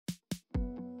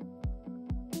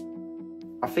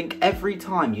I think every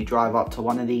time you drive up to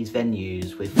one of these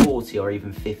venues with 40 or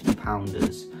even 50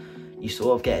 pounders, you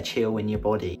sort of get a chill in your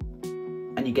body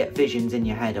and you get visions in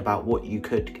your head about what you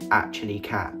could actually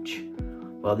catch.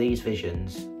 Well, these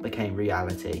visions became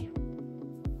reality.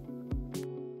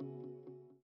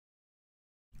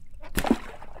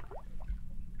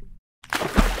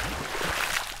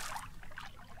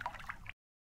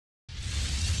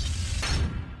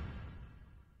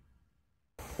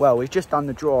 Well, we've just done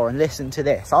the draw and listen to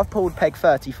this. I've pulled peg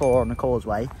 34 on the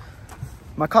causeway.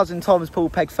 My cousin Tom's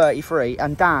pulled peg 33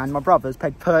 and Dan, my brother's,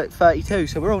 pegged 32.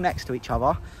 So we're all next to each other.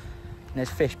 And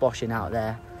there's fish boshing out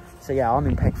there. So yeah, I'm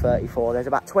in peg 34. There's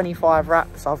about 25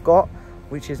 wraps I've got,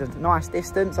 which is a nice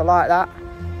distance. I like that.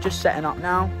 Just setting up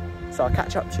now. So I'll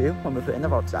catch up to you when we're putting the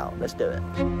rods out. Let's do it.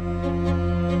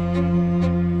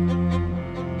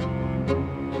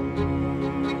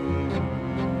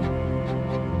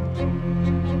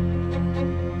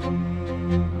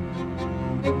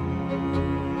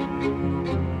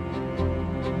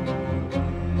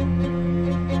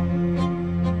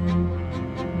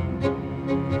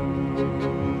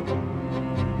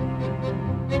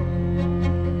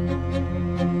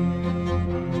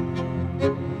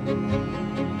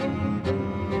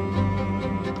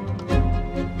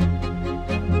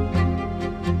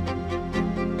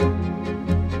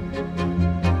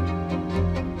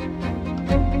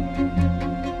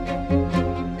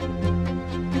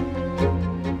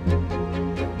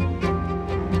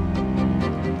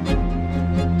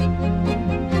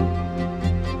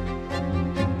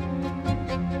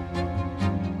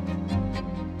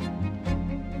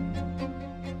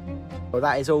 Well,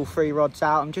 that is all 3 rods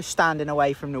out. I'm just standing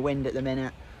away from the wind at the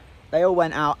minute. They all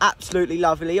went out absolutely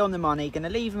lovely, on the money. Gonna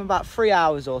leave them about 3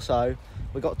 hours or so.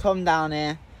 We've got Tom down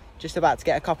here, just about to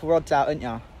get a couple rods out, aren't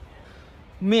you?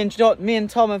 Me and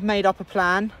Tom have made up a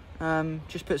plan.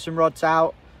 Just put some rods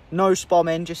out, no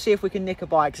spomming, just see if we can nick a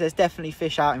bite, because there's definitely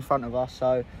fish out in front of us.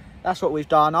 So that's what we've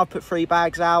done. I've put 3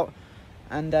 bags out,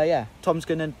 and yeah, Tom's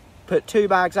gonna put 2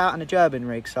 bags out and a German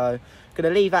rig. So gonna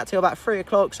leave that till about 3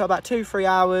 o'clock, so about 2-3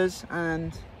 hours,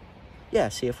 and yeah,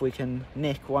 see if we can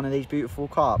nick one of these beautiful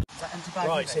carp.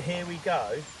 Right, so here we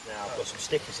go. Now I've got some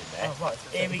stickers in there. Oh, right.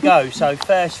 Here we go. So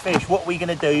first fish, what we're going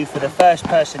to do for the first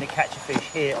person to catch a fish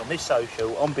here on this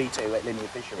social on B2 at Linear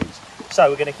Fisheries. So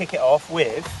we're going to kick it off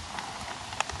with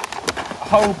a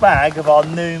whole bag of our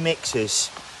new mixers.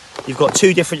 You've got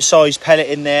 2 different size pellet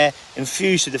in there,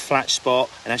 infused with the flat spot,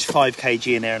 and that's 5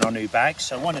 kg in there in our new bag.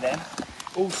 So one of them.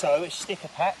 Also a sticker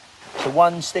pack. So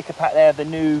 1 sticker pack there,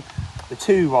 the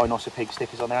 2 rhinoceros pig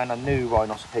stickers on there, and a new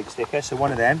rhinoceros pig sticker. So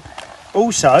one of them.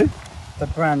 Also the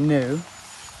brand new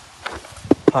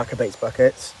Parker Baits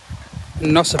buckets.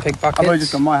 Rhinoceros pig buckets. I've already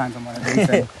just got my hands on one of these.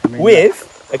 So,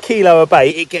 with a kilo of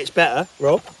bait. It gets better,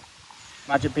 Rob.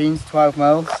 Magic beans, 12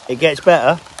 mils. It gets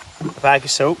better. A bag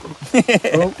of salt.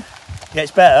 Oh.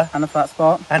 Gets better. And a flat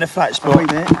spot. And a flat spot.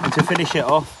 And to finish it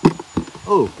off.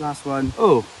 Oh, last one.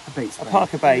 Oh, a bait spray. A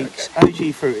Parker Baits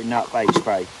OG fruit and nut bait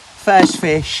spray. First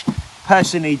fish,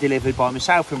 personally delivered by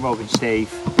myself and Rob and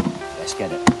Steve. Let's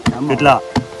get it. Good luck.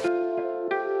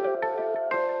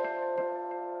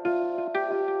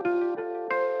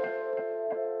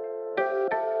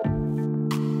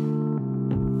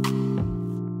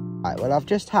 Right, well, I've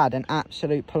just had an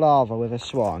absolute palaver with a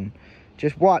swan.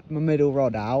 Just wiped my middle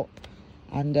rod out.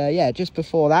 And yeah, just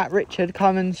before that, Richard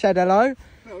come and said hello.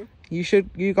 Hello.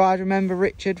 You guys remember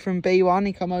Richard from B1?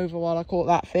 He come over while I caught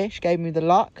that fish, gave me the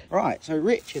luck. Right, so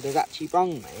Richard has actually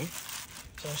brung me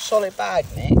some solid bag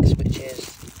mix, which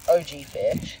is OG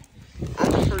fish,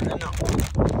 and fruit and nut one.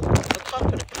 A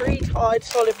couple of pre-tied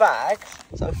solid bags.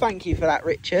 So thank you for that,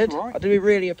 Richard. Right. I do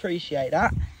really appreciate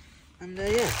that. And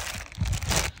yeah,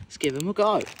 let's give him a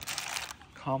go.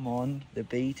 Come on, the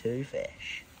B2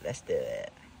 fish. Let's do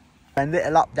it. And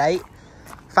little update.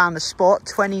 Found the spot,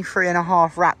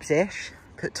 23.5 wraps-ish.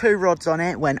 Put 2 rods on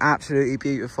it, went absolutely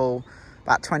beautiful.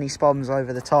 About 20 spoms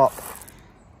over the top.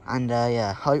 And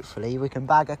yeah, hopefully we can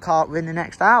bag a carp in the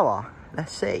next hour.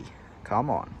 Let's see. Come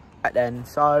on. Right then,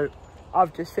 so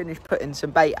I've just finished putting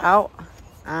some bait out.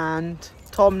 And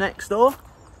Tom next door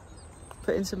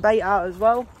putting some bait out as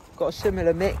well. Got a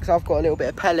similar mix. I've got a little bit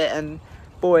of pellet and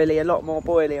boilie, a lot more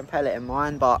boilie and pellet in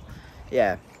mine. But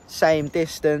yeah, same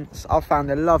distance. I've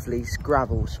found a lovely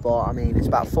gravel spot. I mean, it's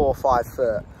about 4 or 5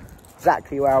 foot,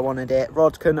 exactly where I wanted it.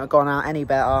 Rods couldn't have gone out any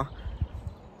better.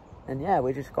 And yeah,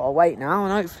 we just gotta wait now,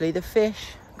 and hopefully the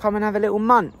fish come and have a little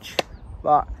munch.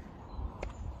 But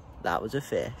that was a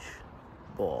fish.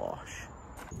 Bosh.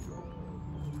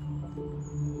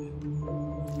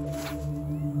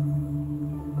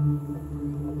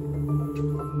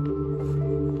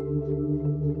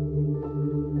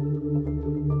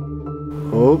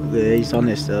 Oh, there, he's on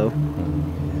this though.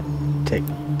 Tick,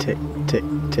 tick, tick,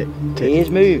 tick, tick. He is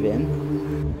moving.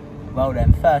 Well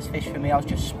then, first fish for me. I was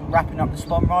just wrapping up the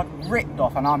spawn rod, ripped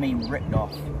off, and I mean ripped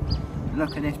off.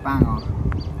 Look at this banger.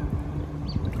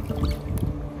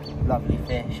 Lovely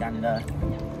fish, and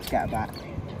let's get her back.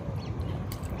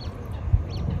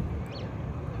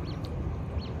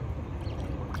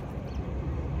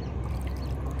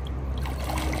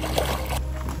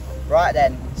 Right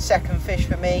then, second fish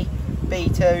for me,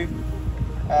 B2.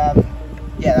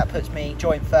 Yeah, that puts me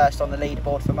joint first on the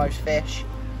leaderboard for most fish.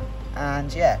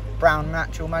 And yeah, brown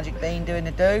natural magic bean doing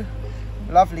the do.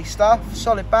 Lovely stuff,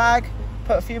 solid bag.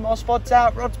 Put a few more spots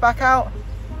out, rods back out.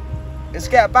 Let's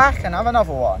get it back and have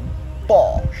another one.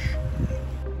 Bosh.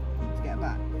 Let's get it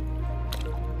back.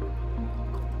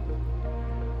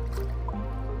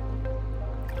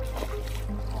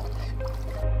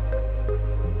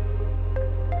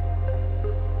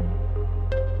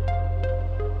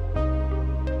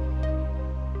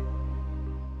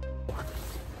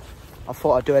 I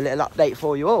thought I'd do a little update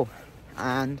for you all,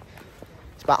 and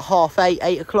it's about 8:30,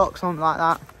 8 o'clock, something like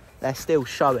that. They're still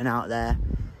showing out there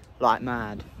like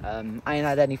mad. I ain't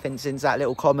had anything since that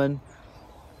little common.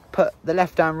 Put the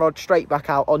left hand rod straight back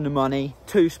out on the money,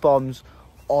 2 spawns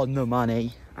on the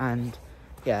money, and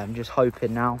yeah, I'm just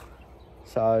hoping now.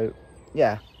 So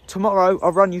yeah, tomorrow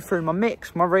I'll run you through my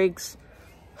mix, my rigs,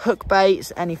 hook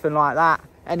baits, anything like that,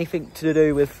 anything to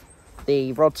do with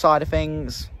the rod side of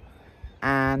things.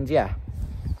 And yeah,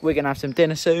 we're gonna have some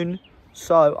dinner soon,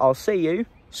 so I'll see you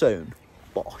soon.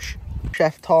 Bosh.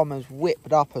 Chef Tom has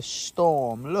whipped up a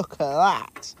storm. Look at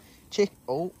that.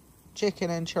 Chicken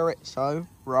and chorizo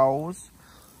rolls.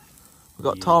 We've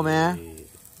got Tom here.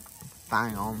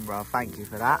 Bang on, bro. Thank you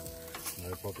for that.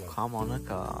 No problem. Come on, a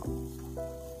carp.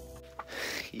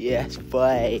 Yes,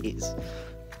 boys.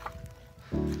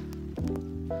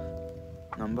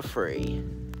 Number 3.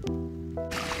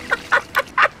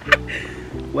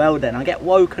 Well then, I get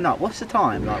woken up. What's the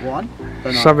time? Like 1?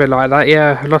 Something like that,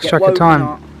 yeah. I lost track of time.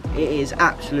 Up, it is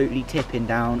absolutely tipping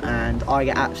down and I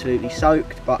get absolutely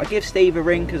soaked. But I give Steve a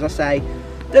ring because I say,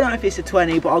 don't know if it's a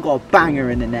 20, but I got a banger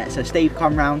in the net. So Steve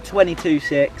come round,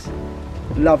 22.6.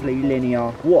 Lovely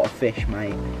linear. What a fish,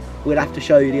 mate. We'll have to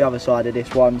show you the other side of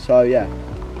this one. So yeah,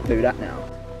 do that now.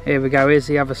 Here we go, here's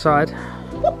the other side.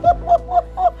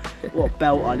 What a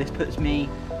belter. This puts me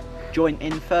joint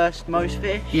in first most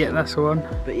fish. Yeah, that's the one.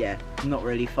 But yeah, I'm not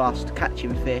really fast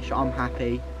catching fish. I'm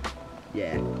happy.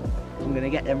 Yeah, I'm gonna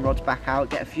get them rods back out,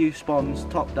 get a few spawns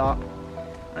topped up.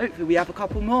 Hopefully we have a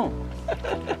couple more.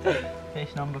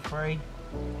 Fish number 3.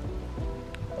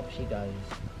 Off she goes.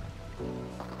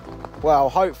 Well,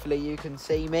 hopefully you can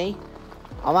see me.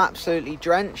 I'm absolutely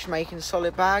drenched, making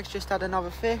solid bags. Just had another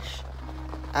fish.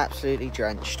 Absolutely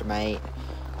drenched, mate.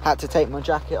 Had to take my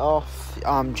jacket off.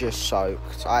 I'm just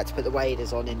soaked. I had to put the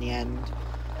waders on in the end.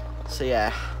 So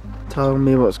yeah. Tell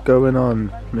me what's going on,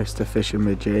 Mr.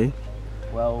 Fisherman G.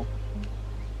 Well,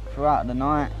 throughout the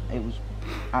night it was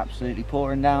absolutely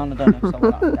pouring down. I don't know if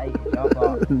someone updated you,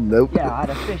 but nope. Yeah, I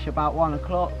had a fish about 1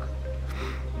 o'clock.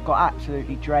 Got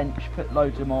absolutely drenched. Put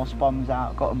loads of more spawns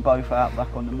out. Got them both out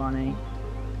back on the money.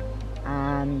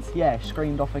 And yeah,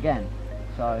 screamed off again.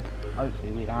 So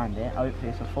hopefully we land it.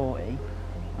 Hopefully it's a 40.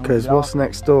 Because what's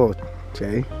next door, G?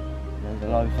 There's a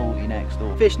low 40 next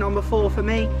door. Fish number 4 for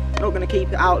me. Not going to keep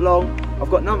it out long.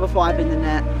 I've got number 5 in the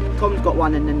net. Tom's got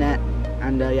 1 in the net.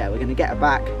 And yeah, we're going to get her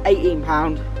back.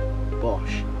 £18.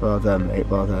 Bosh. Well done, mate.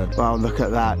 Well done. Wow, look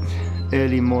at that.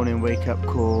 Early morning wake up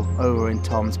call over in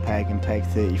Tom's peg and peg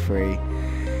 33.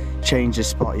 Changed the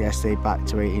spot yesterday back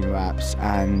to 18 wraps.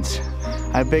 And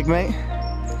how big, mate?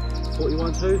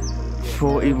 41.2.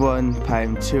 41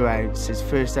 pound 2 ounces,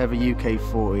 first ever UK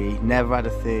 40, never had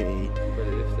a 30.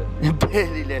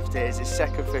 Barely lifted. It's his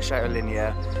second fish out of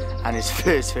Linear and his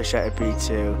first fish out of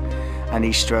B2, and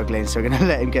he's struggling, so we're going to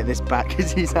let him get this back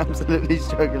because he's absolutely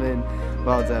struggling.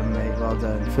 Well done, mate, well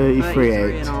done.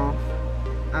 33.8.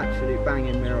 Absolute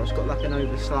banging mirror. It's got like an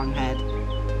overslung head,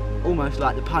 almost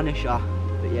like the Punisher,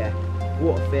 but yeah,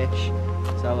 what a fish.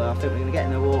 So I think we're going to get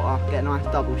in the water, get a nice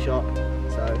double shot,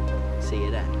 so see you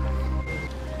then.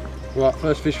 Right,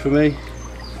 first fish for me,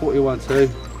 41.2,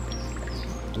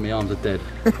 and my arms are dead.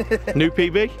 New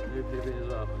PB? New PB as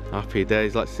well. Happy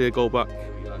days, let's see her go back. Here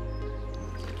we go.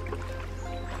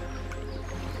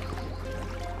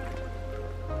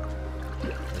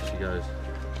 There she goes.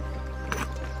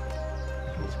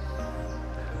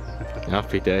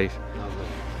 Happy days.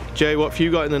 Jay, what have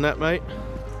you got in the net, mate?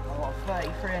 I've got a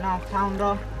 33.5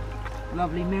 pounder,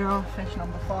 lovely mirror, fish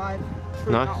number 5,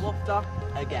 fruit Nice. nut wafter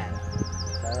again.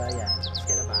 So yeah, let's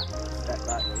get her back. Step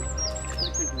back, dude.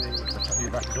 You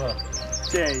back as well.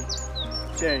 G,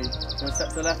 you want to step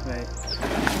to the left, mate?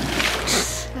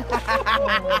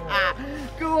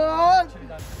 Go on!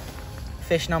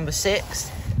 Fish number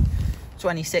 6,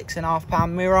 26.5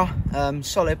 pound mirror,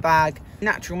 solid bag,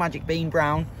 natural magic bean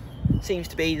brown. Seems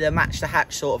to be the match the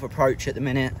hatch sort of approach at the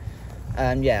minute.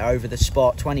 Yeah, over the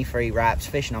spot, 23 wraps,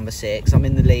 fish number 6. I'm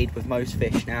in the lead with most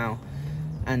fish now.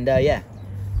 And yeah,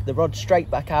 the rod's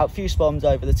straight back out, few spoms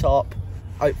over the top.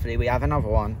 Hopefully we have another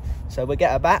one. So we'll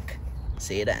get her back,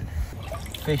 see you then.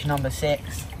 Fish number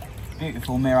 6,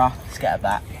 beautiful mirror, let's get her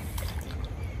back.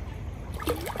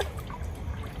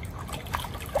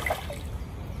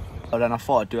 Well then, I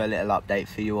thought I'd do a little update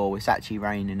for you all. It's actually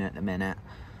raining at the minute.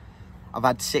 I've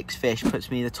had 6 fish,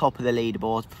 puts me the top of the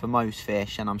leaderboard for most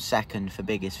fish, and I'm second for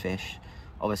biggest fish.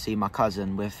 Obviously my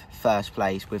cousin with first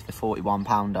place with the 41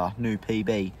 pounder, new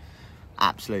PB.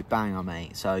 Absolute banger,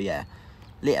 mate. So yeah,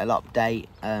 little update.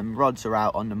 Rods are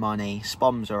out on the money,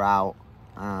 spoms are out.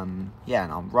 Yeah,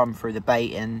 and I'll run through the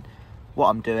baiting, what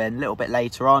I'm doing a little bit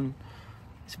later on.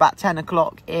 It's about 10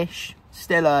 o'clock-ish,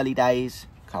 still early days.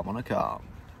 Come on a carp.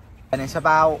 And it's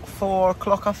about 4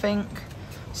 o'clock, I think,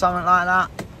 something like that.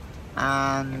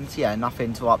 And yeah,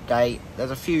 nothing to update.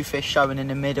 There's a few fish showing in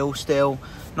the middle still,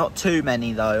 not too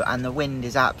many though, and the wind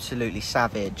is absolutely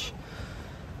savage.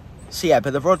 So yeah,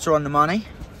 but the rods are on the money,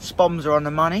 spoms are on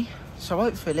the money, so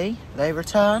hopefully they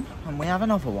return and we have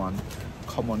another one.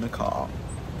 Come on the carp.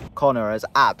 Connor has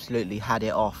absolutely had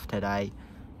it off today.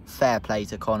 Fair play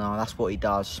to Connor, that's what he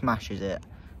does, smashes it.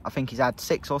 I think he's had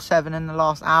 6 or 7 in the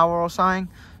last hour or something.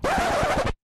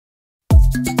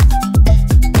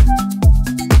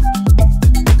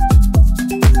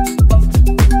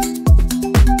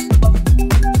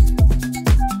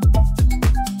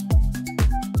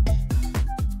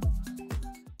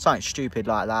 Something stupid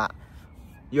like that.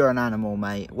 You're an animal,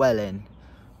 mate. Well in.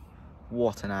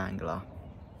 What an angler.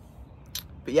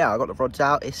 But yeah, I got the rods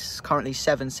out. It's currently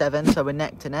 7-7, so we're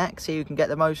neck to neck. See who can get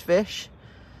the most fish.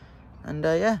 And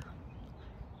yeah,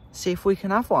 see if we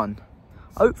can have one.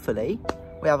 Hopefully,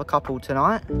 we have a couple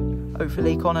tonight.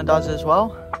 Hopefully Connor does as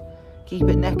well. Keep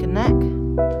it neck and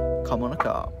neck. Come on a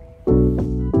carp.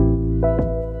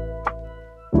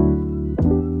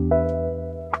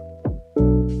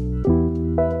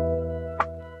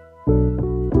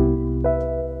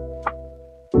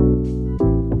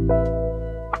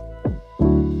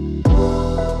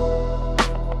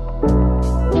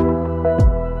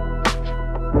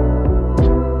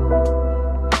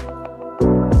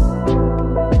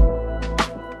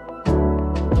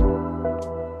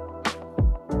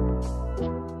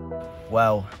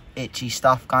 Well, itchy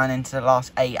stuff going into the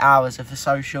last 8 hours of the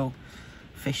social.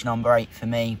 Fish number 8 for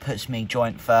me, puts me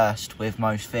joint first with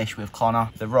most fish with Connor.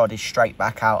 The rod is straight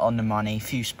back out on the money,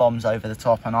 few spoms over the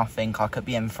top, and I think I could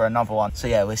be in for another one. So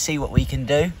yeah, we'll see what we can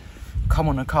do. Come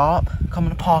on a carp, come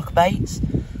on a Parker Baits.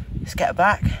 Let's get it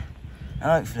back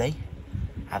and hopefully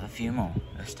have a few more.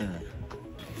 Let's do it.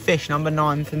 Fish number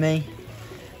 9 for me,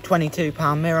 22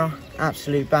 pound mirror,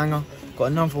 absolute banger. Got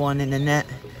another one in the net.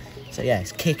 So yeah,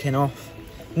 it's kicking off.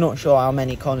 Not sure how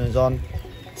many Connor's on.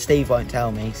 Steve won't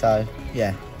tell me, so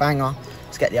yeah, banger.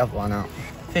 Let's get the other one out.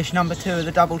 Fish number 2 of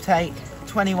the double take,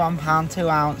 21 pound 2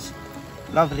 ounce,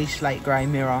 lovely slate grey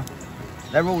mirror.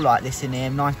 They're all like this in here,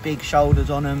 nice big shoulders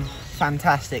on them,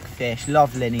 fantastic fish,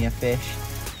 love linear fish.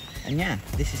 And yeah,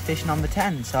 this is fish number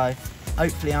 10, so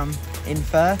hopefully I'm in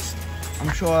first. I'm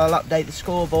sure I'll update the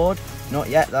scoreboard. Not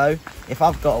yet though. If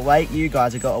I've got to wait, you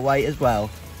guys have got to wait as well.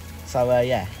 So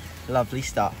yeah, lovely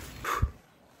stuff.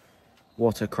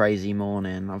 What a crazy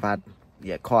morning. I've had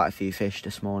quite a few fish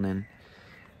this morning,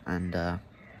 and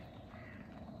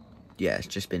yeah, it's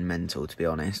just been mental, to be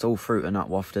honest. All fruit and nut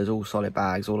wafters, all solid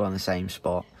bags, all on the same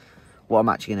spot. What I'm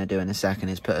actually going to do in a second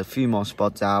is put a few more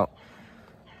spots out,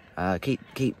 keep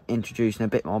introducing a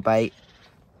bit more bait,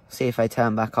 see if they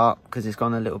turn back up, because it's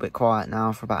gone a little bit quiet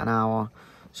now for about an hour.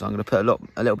 So I'm going to put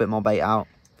a little bit more bait out,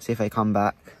 see if they come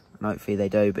back, and hopefully they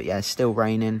do. But yeah, it's still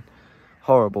raining.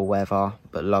 Horrible weather,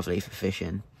 but lovely for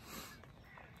fishing.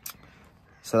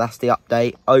 So that's the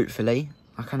update. Hopefully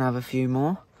I can have a few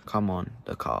more. Come on,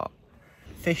 the carp.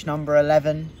 Fish number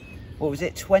 11. What was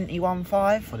it, 21.5?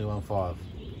 21.5.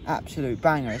 Absolute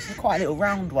banger. It's quite a little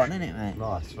round one, isn't it, mate?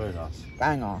 Nice, very nice.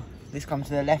 Banger. This comes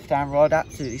to the left-hand rod,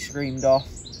 absolutely screamed off.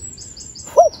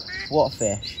 Whew, what a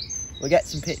fish. We'll get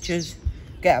some pictures,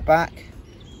 get it back,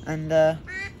 and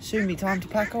soon be time to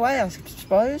pack away, I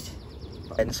suppose.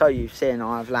 And so you've seen,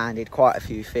 I've landed quite a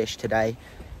few fish today.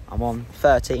 I'm on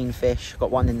 13 fish, got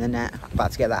one in the net,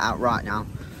 about to get that out right now.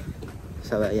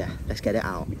 So yeah, let's get it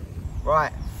out.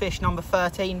 Right, fish number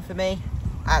 13 for me,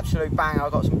 Absolute banger.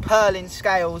 I've got some purling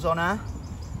scales on her.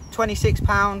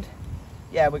 £26.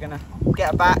 Yeah, we're gonna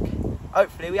get her back.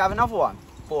 Hopefully we have another one.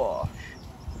 Bosh.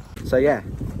 So yeah,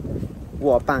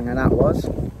 what a banger that was.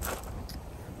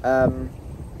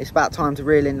 It's about time to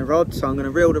reel in the rods, so I'm going to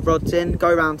reel the rods in,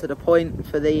 go round to the point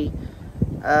for the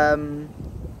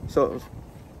sort of...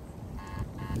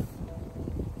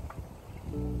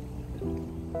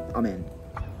 I'm in.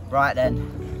 Right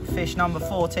then, fish number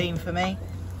 14 for me.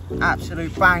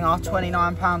 Absolute banger,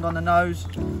 £29 on the nose.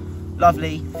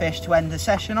 Lovely fish to end the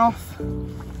session off.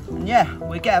 And yeah,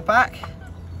 we get her back,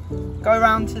 go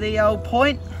round to the old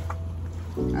point,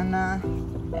 and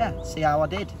yeah, see how I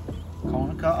did.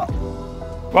 Corner cut.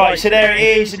 Right, so there it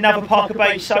is, another Parker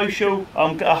Bait social.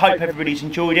 I hope everybody's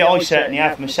enjoyed it. I certainly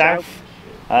have myself.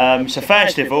 So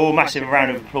first of all, massive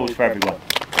round of applause for everyone.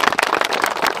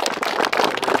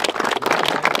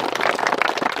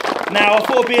 Now, I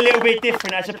thought it'd be a little bit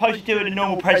different. As opposed to doing a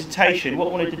normal presentation, what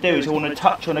I wanted to do is I want to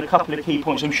touch on a couple of key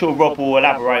points. I'm sure Rob will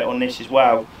elaborate on this as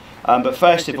well. But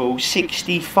first of all,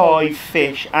 65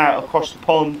 fish out across the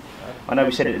pond. I know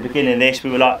we said at the beginning of this,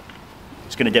 we were like,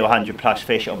 it's going to do 100 plus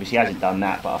fish. Obviously hasn't done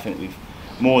that, but I think we've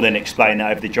more than explained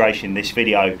that over the duration of this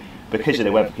video. Because of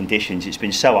the weather conditions, it's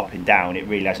been so up and down, it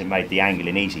really hasn't made the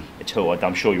angling easy at all.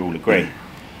 I'm sure you all agree.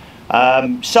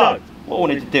 So what I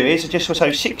wanted to do is just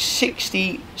so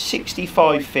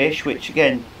 65 fish, which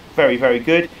again, very, very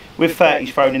good, with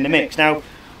 30s thrown in the mix. Now,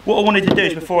 what I wanted to do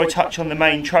is, before I touch on the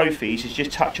main trophies, is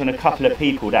just touch on a couple of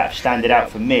people that have standed out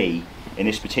for me in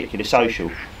this particular social.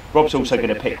 Rob's also going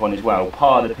to pick one as well.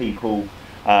 Part of the people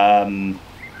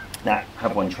that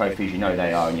have won trophies, you know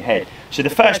they are in your head. So the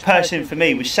first person for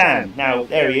me was Sam. Now,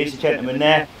 there he is, the gentleman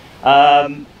there.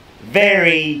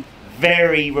 Very,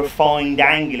 very refined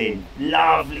angling.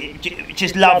 Lovely,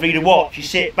 just lovely to watch. You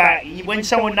sit back, when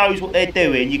someone knows what they're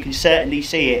doing, you can certainly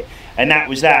see it. And that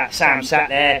was that. Sam sat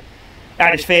there,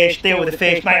 had his fish, deal with the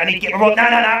fish. Mate, I need to get my rod. No,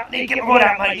 I need to get my rod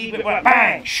out, mate. Need to get my rod.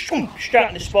 Bang, straight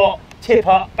in the spot, tip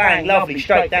up, bang, lovely,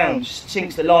 straight down,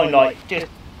 sinks the line like just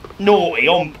naughty,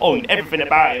 on point. Everything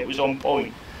about it was on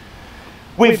point.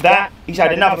 With that, he's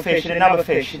had another fish and another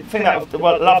fish. The thing that I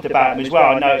loved about him as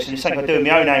well, I noticed, and the same I do with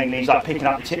my own angling, he's like picking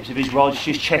up the tips of his rods,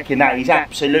 just checking that he's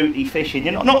absolutely fishing.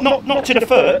 You know, not to the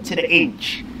foot, to the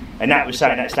inch. And that was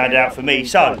something that stood out for me.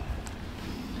 So,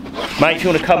 mate, if you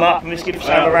want to come up and let's give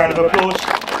Sam a round of applause.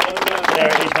 There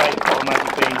it is, mate.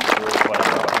 Magic beans.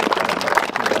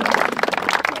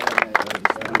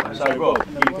 So, Rob,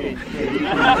 you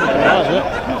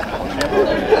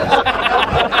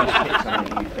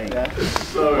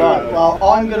Right, well,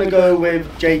 I'm going to go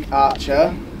with Jake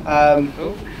Archer.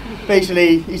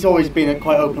 Basically, he's always been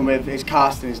quite open with his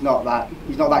casting. He's not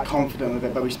that confident with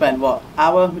it. But we spent what,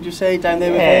 hour would you say down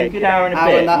there with him? Yeah, a good hour and a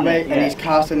bit. And that rate, and he's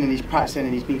casting and he's practicing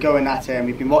and he's been going at it, and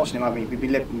we've been watching him. I mean, we've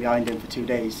been living behind him for 2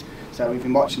 days, so we've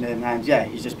been watching him, and yeah,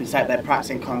 he's just been sat there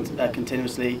practicing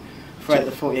continuously throughout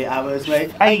the 48 hours,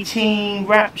 mate. 18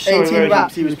 wraps. 18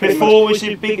 wraps. He was before was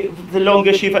the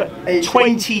longest you've had.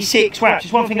 26 wraps.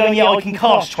 It's one thing going, yeah, I can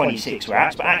cast 26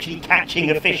 wraps, but actually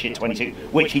catching a fish at 26,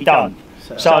 which he done.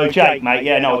 So Jake, mate,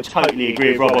 yeah, no, I totally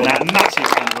agree with Rob on that.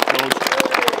 Massive round of applause.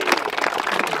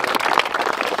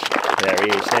 There he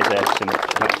is. There's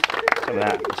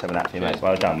some of that for you, mate.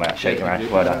 Well done, mate. Shake your hand.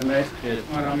 Well done. Well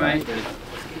done, mate.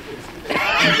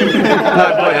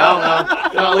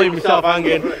 I'll leave myself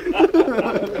hanging.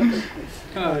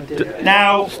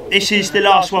 Now, this is the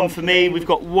last one for me. We've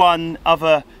got one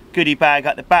other goodie bag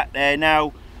at the back there.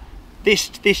 Now, this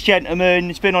gentleman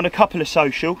has been on a couple of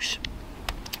socials.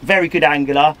 Very good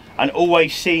angler and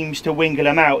always seems to wingle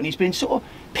them out. And he's been sort of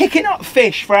picking up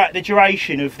fish throughout the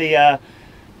duration of the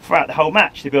throughout the whole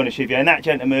match, to be honest with you. And that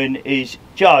gentleman is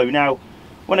Joe. Now,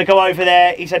 when I go over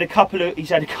there, he's had a couple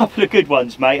of good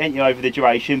ones, mate, ain't you, over the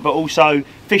duration, but also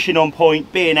fishing on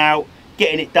point, being out,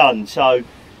 getting it done. So,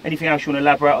 anything else you want to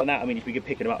elaborate on that? I mean, he's been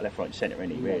picking them up left, right, and centre,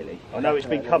 isn't he, really? I know it's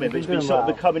been coming, but it's been sort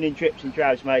of coming in drips and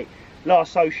drabs, mate.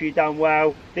 Last social you done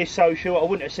well. This social, I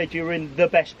wouldn't have said you were in the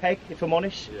best peg, if I'm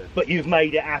honest, but you've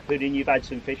made it happen and you've had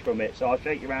some fish from it. So I'll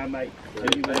shake you around, mate.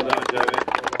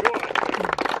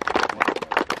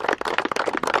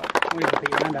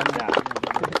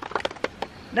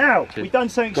 Now, we've done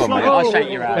something slightly... I'll shake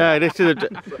you around. Yeah, this is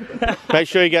make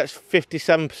sure he gets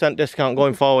 57% discount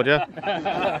going forward, yeah?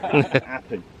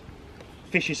 happen.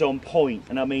 Fish is on point,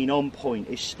 and I mean on point.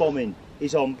 His spomming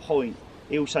is on point.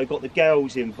 He also got the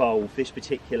girls involved this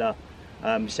particular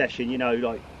session, you know,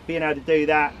 like being able to do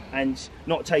that and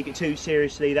not take it too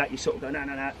seriously, that you sort of go,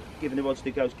 no, giving the rods to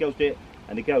the girls did it,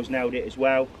 and the girls nailed it as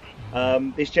well.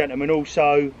 This gentleman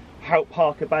also helped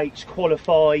Parker Baits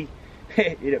qualify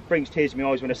it brings tears to my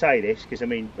eyes when I say this, because I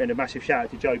mean, and a massive shout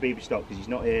out to Joe Beaverstock because he's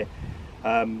not here.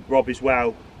 Rob as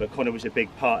well, but Connor was a big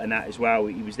part in that as well.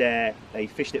 He was there. They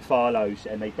fished at Farlow's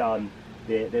and they done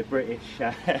the British,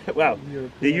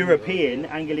 the European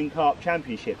Angling Carp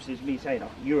Championships. It's me saying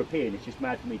European. It's just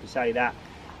mad for me to say that.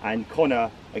 And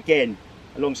Connor, again,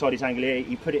 alongside his angler,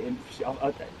 he put it in.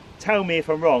 Tell me if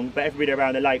I'm wrong, but everybody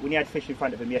around the lake, when he had fish in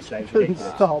front of him yesterday, it was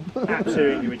ridiculous. Stop.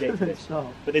 Absolutely ridiculous.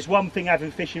 But there's one thing having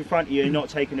fish in front of you and not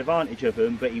taking advantage of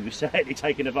them, but he was certainly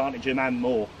taking advantage of them and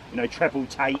more. You know, treble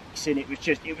takes, and it was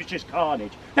just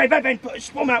carnage. Hey, Ben, put a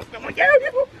swam out. I'm like, yeah,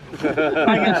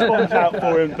 banging swans out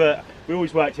for him, but we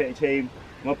always worked at a team.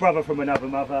 My brother from another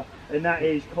mother, and that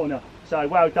is Connor. So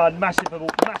well done, massive.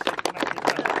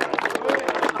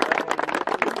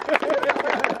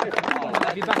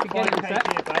 Be back again in a sec.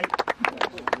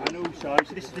 And also,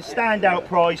 so this is the standout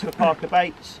prize for Parker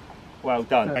Baits. Well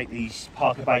done. Make these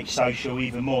Parker Baits social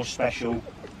even more special,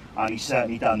 and he's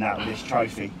certainly done that with this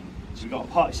trophy. So we've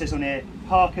got it says on here,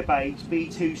 Parker Baits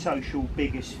B2 Social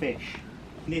Biggest Fish.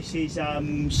 And this is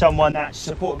someone that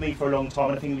supported me for a long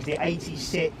time. I think it was the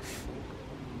 86th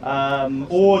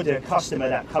order customer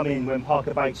that come in when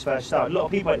Parker Baits first started. A lot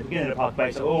of people at the beginning of Parker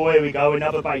Baits like, oh, here we go,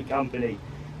 another bait company.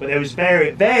 But there was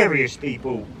various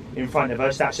people in front of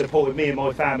us that supported me and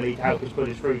my family to help us put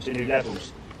us through to new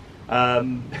levels.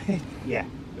 Yeah,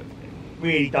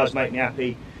 really does make me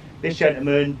happy. This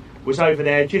gentleman was over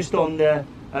there just on the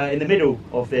in the middle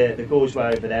of the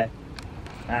causeway over there,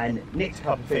 and nicked a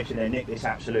couple of fish and then nicked this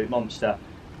absolute monster.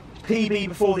 PB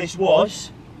before this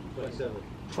was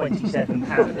 27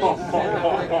 pounds.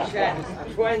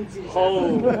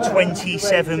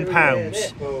 27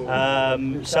 pounds.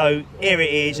 So here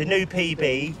it is, a new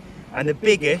PB, and the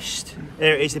biggest,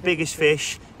 there it is, the biggest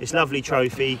fish, this lovely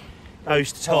trophy,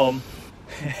 goes to Tom.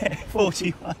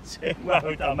 41.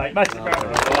 Well done, mate. Massive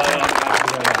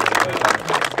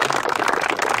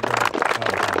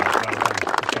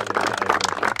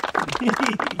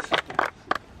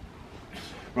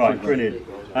Right, brilliant.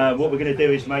 What we're going to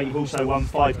do is, mate, you've also won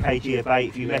 5 kg of bait.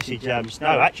 If you message, no,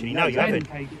 actually, no, you haven't.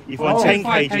 You've won 10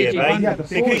 kg of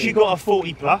bait because you got a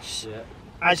 40 plus.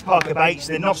 As Parker Baits,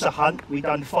 the Nossa Hunt, we've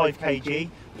done 5 kg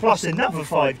plus another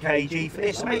 5 kg for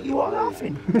this, mate. You are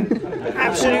laughing,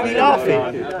 absolutely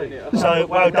laughing. So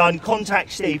well done.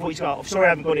 Contact Steve. What he's got. I'm sorry I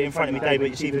haven't got it in front of me today, but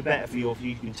it's even better for you if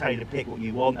you can tailor pick what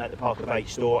you want at the Parker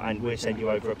Baits store, and we'll send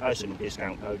you over a personal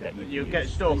discount code that you get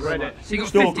store credit. So you got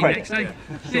store 50 credit. next, eh?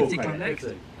 50 come next.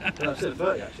 I've said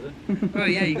 30 actually. Oh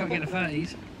yeah, you got to get the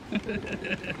 30s.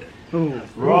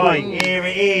 Right, here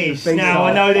it is. Now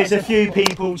I know there's a few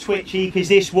people twitchy because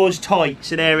this was tight,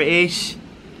 so there it is.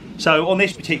 So on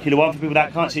this particular one, for people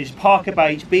that can't see, it's Parker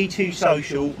Baits B2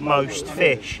 Social Most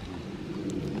Fish.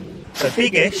 The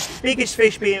biggest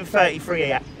fish being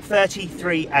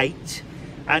 33.8,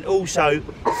 and also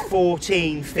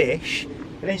 14 fish.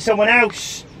 And then someone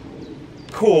else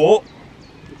caught.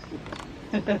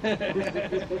 Look at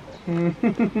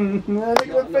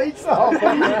the face off.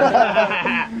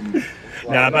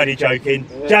 No, I'm only joking.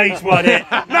 Jay's won it.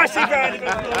 Massive round of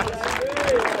applause.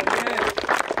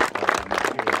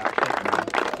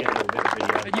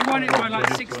 You won it by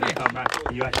like 6 fish.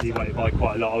 You actually won it by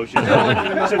quite a lot. I was just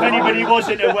so if anybody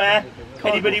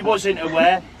wasn't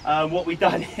aware, what we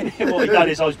done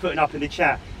is I was putting up in the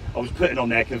chat. I was putting on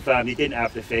there confirmed he didn't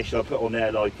have the fish. So I put on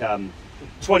there like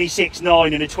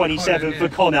 26.9 and a 27 for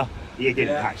Connor. He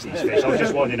didn't catch these fish. I was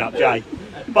just winding up Jay.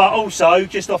 But also,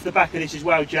 just off the back of this as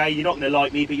well, Jay, you're not going to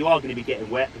like me, but you are going to be getting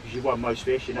wet because you've won most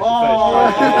fish, and that's the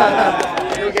first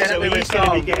prize. So he's going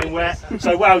to be getting wet.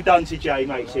 So well done to Jay,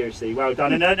 mate. Seriously, well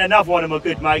done. And another one of my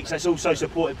good mates that's also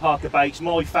supported Parker Baits,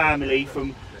 my family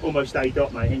from almost day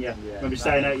dot, mate, didn't you? Remember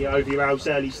staying out over your house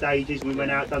early stages, we went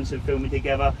out, done some filming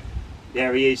together.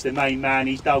 There he is, the main man.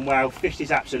 He's done well, fished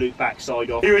his absolute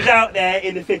backside off. He was out there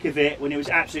in the thick of it when it was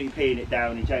absolutely peeing it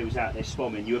down, and Jay was out there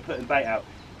swamming. You were putting bait out.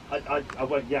 I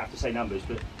won't have to say numbers,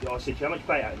 but I said to you, how much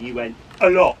bait out? And you went, a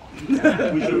lot.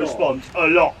 Was your response, a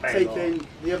lot, mate. Taking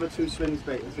the other 2 swings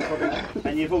bait.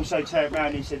 And you've also turned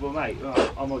around and said, well, mate,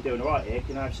 I'm not doing all right here.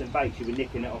 Can I have some bait? You were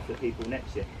nicking it off the people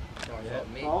next to you.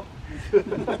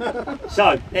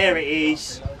 So there it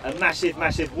is, a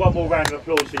massive, one more round of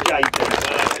applause for Jay, please.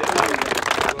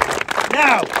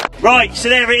 Now, right, so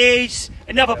there it is,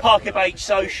 another Parker Baits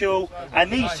social, and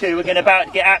these two are about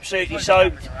to get absolutely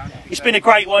soaked. It's been a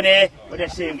great one here, but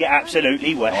let's see them get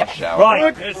absolutely wet.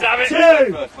 Right, 2,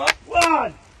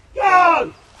 1,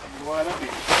 go!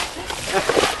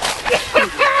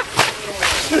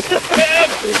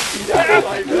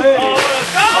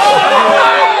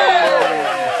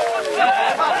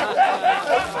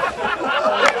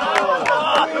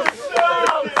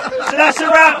 That's a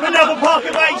wrap. Another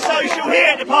Parker Baits social here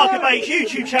at the Parker Baits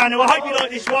YouTube channel. I hope you like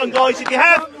this one, guys. If you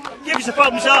have, give us a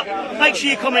thumbs up. Make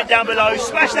sure you comment down below.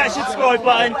 Smash that subscribe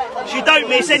button so you don't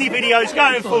miss any videos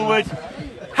going forward.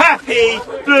 Happy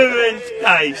Fluent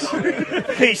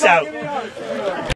Days. Peace out.